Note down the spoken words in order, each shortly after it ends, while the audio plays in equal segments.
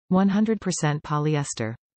100%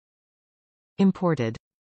 polyester. Imported.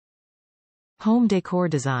 Home decor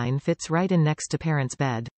design fits right in next to parent's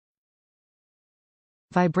bed.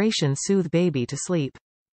 Vibration soothe baby to sleep.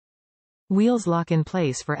 Wheels lock in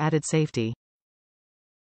place for added safety.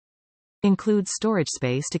 Includes storage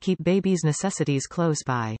space to keep baby's necessities close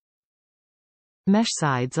by. Mesh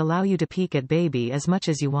sides allow you to peek at baby as much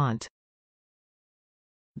as you want.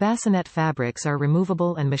 Bassinet fabrics are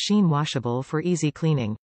removable and machine washable for easy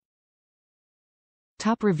cleaning.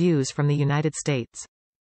 Top reviews from the United States.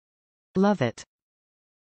 Love it.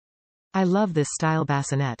 I love this style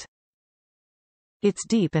bassinet. It's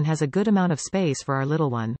deep and has a good amount of space for our little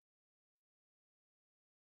one.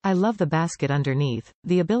 I love the basket underneath,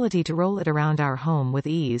 the ability to roll it around our home with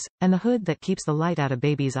ease, and the hood that keeps the light out of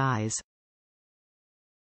baby's eyes.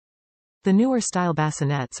 The newer style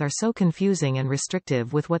bassinets are so confusing and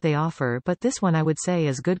restrictive with what they offer, but this one I would say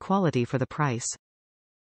is good quality for the price.